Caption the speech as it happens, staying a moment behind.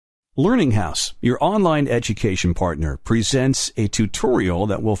Learning House, your online education partner, presents a tutorial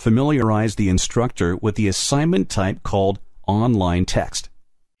that will familiarize the instructor with the assignment type called online text.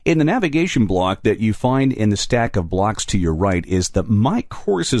 In the navigation block that you find in the stack of blocks to your right is the My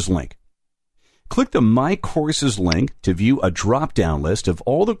Courses link. Click the My Courses link to view a drop-down list of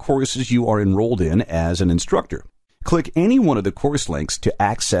all the courses you are enrolled in as an instructor. Click any one of the course links to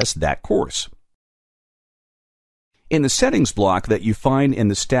access that course. In the settings block that you find in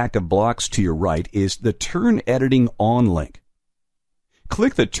the stack of blocks to your right is the Turn Editing On link.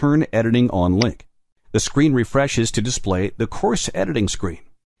 Click the Turn Editing On link. The screen refreshes to display the course editing screen.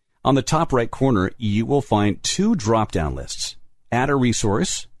 On the top right corner, you will find two drop-down lists, Add a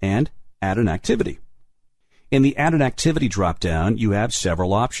Resource and Add an Activity. In the Add an Activity drop-down, you have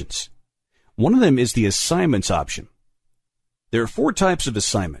several options. One of them is the Assignments option. There are four types of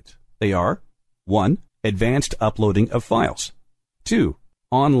assignment. They are 1. Advanced uploading of files. 2.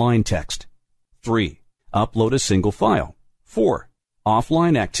 Online text. 3. Upload a single file. 4.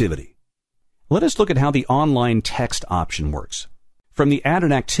 Offline activity. Let us look at how the online text option works. From the Add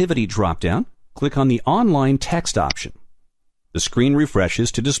an Activity drop-down, click on the Online Text option. The screen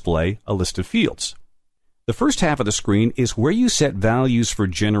refreshes to display a list of fields. The first half of the screen is where you set values for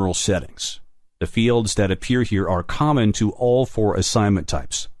general settings. The fields that appear here are common to all four assignment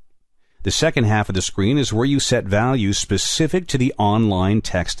types. The second half of the screen is where you set values specific to the online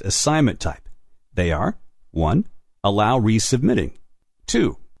text assignment type. They are 1. Allow resubmitting.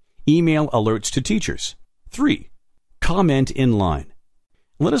 2. Email alerts to teachers. 3. Comment in line.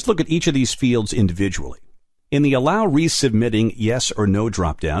 Let us look at each of these fields individually. In the Allow Resubmitting Yes or No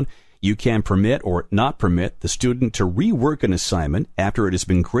dropdown, you can permit or not permit the student to rework an assignment after it has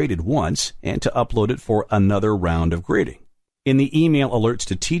been graded once and to upload it for another round of grading. In the Email Alerts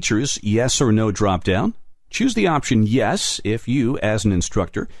to Teachers Yes or No dropdown, choose the option Yes if you, as an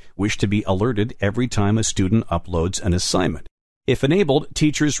instructor, wish to be alerted every time a student uploads an assignment. If enabled,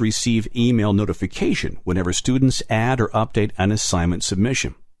 teachers receive email notification whenever students add or update an assignment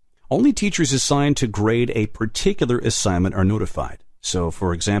submission. Only teachers assigned to grade a particular assignment are notified. So,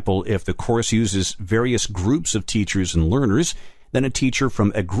 for example, if the course uses various groups of teachers and learners, then a teacher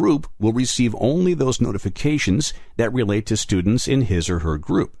from a group will receive only those notifications that relate to students in his or her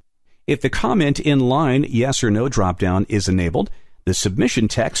group. If the Comment in Line Yes or No dropdown is enabled, the submission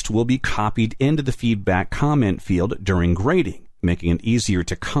text will be copied into the feedback comment field during grading, making it easier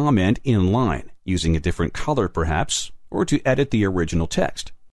to comment in line, using a different color perhaps, or to edit the original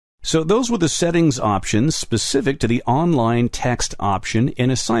text. So those were the settings options specific to the online text option in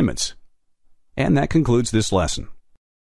assignments. And that concludes this lesson.